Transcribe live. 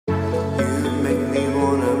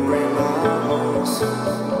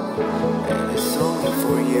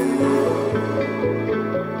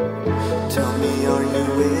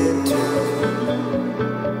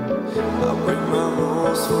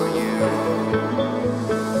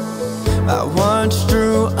I once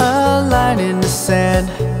drew a line in the sand,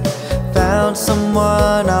 found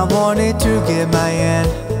someone I wanted to give my hand.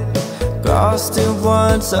 Crossed it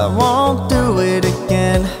once, I won't do it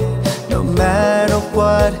again. No matter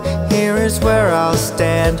what, here is where I'll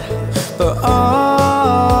stand. For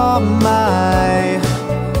oh my,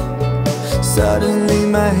 suddenly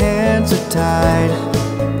my hands are tied.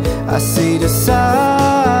 I see the signs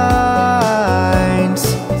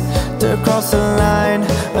to cross the line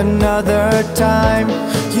another time.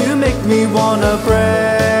 You make me wanna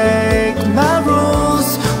break my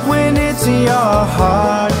rules. When it's in your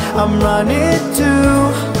heart, I'm running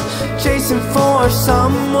too, chasing for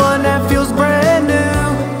someone that feels brand new.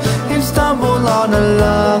 And stumble on a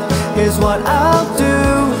love is what I'll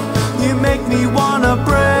do. You make me wanna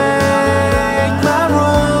break my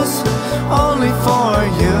rules, only for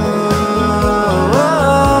you.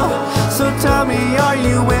 So tell me, are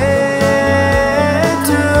you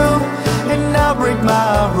into? And I'll break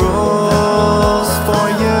my rules for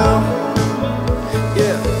you.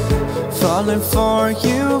 Yeah, falling for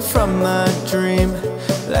you from a dream,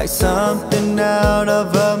 like something out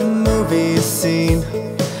of a movie scene.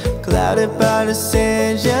 Clouded by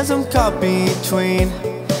decisions I'm caught between,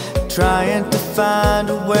 trying to find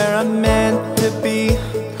where I'm meant to be.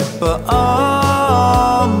 But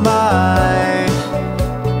oh my,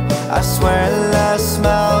 I swear that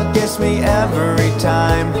smile gets me every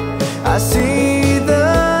time. I see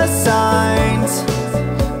the signs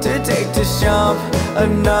to take the jump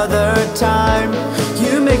another time.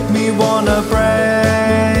 You make me wanna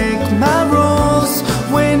break my rules.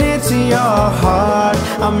 When it's in your heart,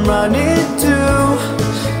 I'm running too,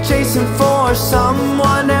 chasing for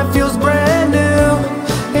someone that feels brand new.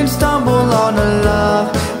 And stumble on a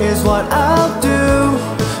love is what I'll do.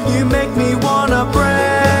 You make me wanna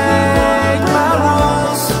break my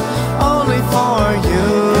rules, only for you.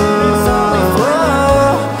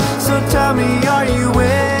 So tell me, are you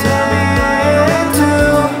into?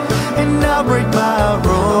 And I'll break my